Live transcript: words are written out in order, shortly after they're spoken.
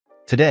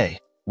Today,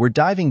 we're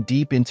diving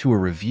deep into a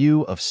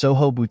review of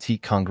Soho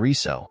Boutique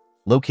Congreso,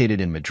 located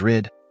in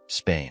Madrid,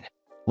 Spain.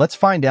 Let's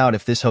find out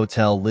if this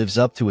hotel lives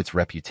up to its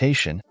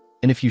reputation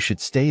and if you should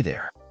stay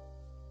there.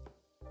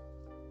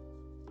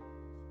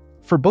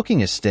 For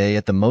booking a stay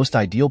at the most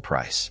ideal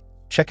price,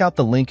 check out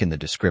the link in the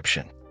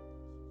description.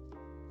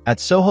 At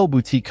Soho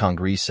Boutique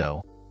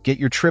Congreso, get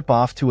your trip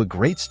off to a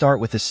great start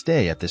with a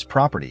stay at this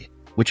property,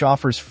 which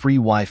offers free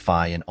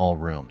Wi-Fi in all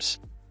rooms.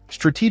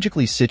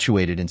 Strategically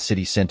situated in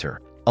city center,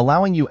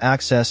 allowing you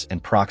access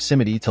and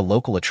proximity to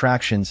local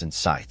attractions and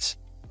sites.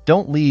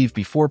 Don't leave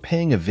before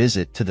paying a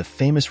visit to the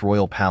famous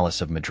Royal Palace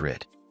of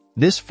Madrid.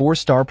 This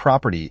 4-star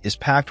property is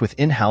packed with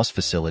in-house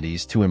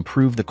facilities to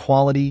improve the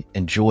quality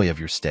and joy of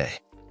your stay.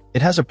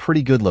 It has a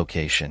pretty good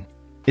location.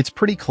 It's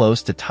pretty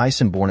close to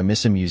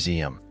Thyssen-Bornemisza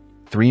Museum,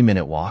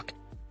 3-minute walk,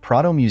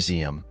 Prado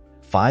Museum,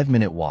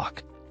 5-minute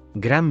walk,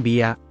 Gran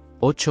Vía,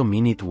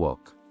 8-minute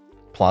walk,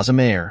 Plaza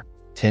Mayor,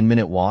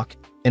 10-minute walk,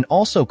 and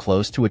also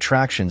close to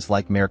attractions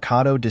like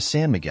Mercado de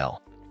San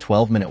Miguel,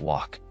 12-minute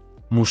walk.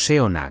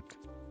 Museo NAC,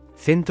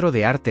 Centro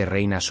de Arte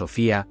Reina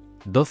Sofía,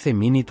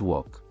 12-minute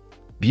walk.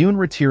 Buen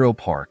Retiro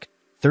Park,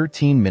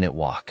 13-minute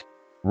walk.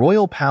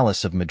 Royal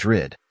Palace of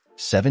Madrid,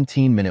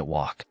 17-minute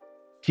walk.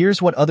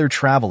 Here's what other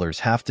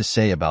travelers have to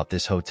say about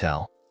this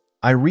hotel.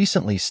 I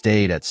recently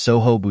stayed at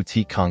Soho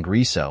Boutique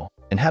Congreso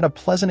and had a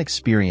pleasant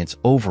experience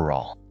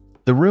overall.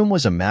 The room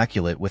was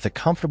immaculate with a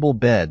comfortable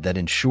bed that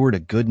ensured a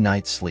good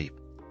night's sleep.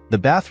 The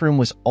bathroom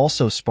was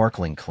also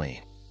sparkling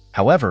clean.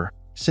 However,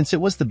 since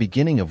it was the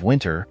beginning of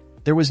winter,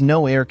 there was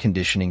no air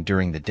conditioning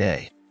during the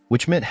day,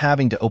 which meant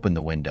having to open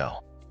the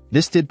window.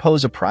 This did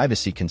pose a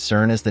privacy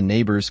concern as the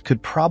neighbors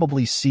could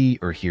probably see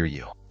or hear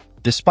you.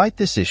 Despite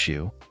this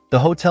issue, the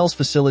hotel's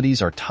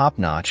facilities are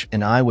top-notch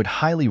and I would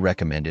highly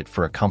recommend it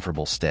for a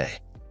comfortable stay.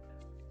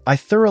 I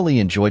thoroughly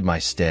enjoyed my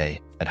stay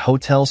at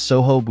Hotel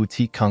Soho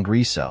Boutique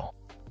Congreso.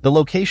 The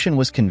location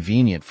was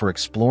convenient for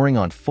exploring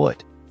on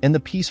foot, and the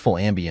peaceful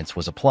ambience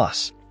was a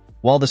plus.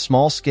 While the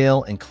small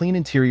scale and clean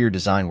interior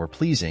design were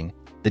pleasing,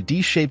 the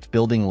D-shaped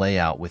building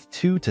layout with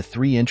 2 to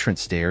 3 entrance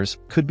stairs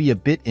could be a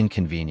bit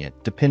inconvenient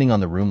depending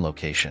on the room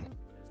location.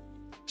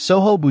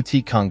 Soho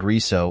Boutique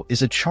Congreso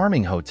is a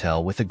charming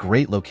hotel with a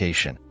great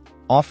location,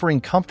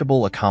 offering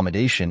comfortable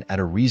accommodation at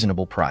a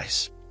reasonable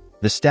price.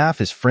 The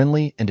staff is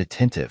friendly and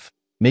attentive,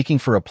 making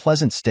for a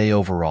pleasant stay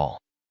overall.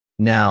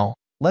 Now,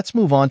 let's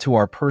move on to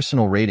our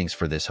personal ratings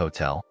for this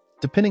hotel,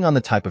 depending on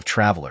the type of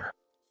traveler.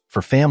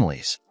 For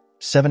families,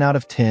 7 out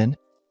of 10.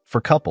 For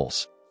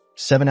couples,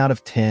 7 out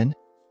of 10.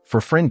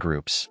 For friend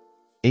groups,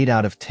 8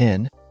 out of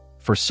 10.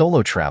 For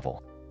solo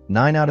travel,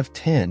 9 out of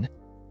 10.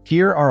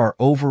 Here are our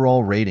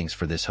overall ratings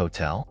for this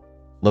hotel.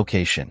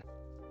 Location,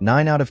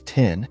 9 out of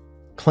 10.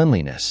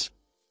 Cleanliness,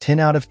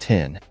 10 out of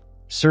 10.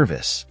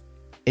 Service,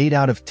 8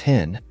 out of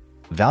 10.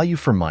 Value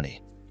for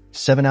money,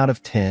 7 out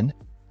of 10.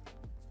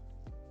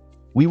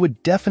 We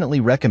would definitely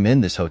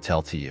recommend this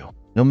hotel to you,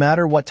 no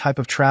matter what type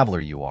of traveler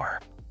you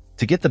are.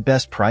 To get the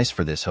best price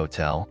for this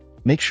hotel,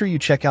 make sure you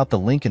check out the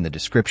link in the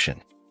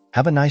description.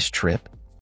 Have a nice trip.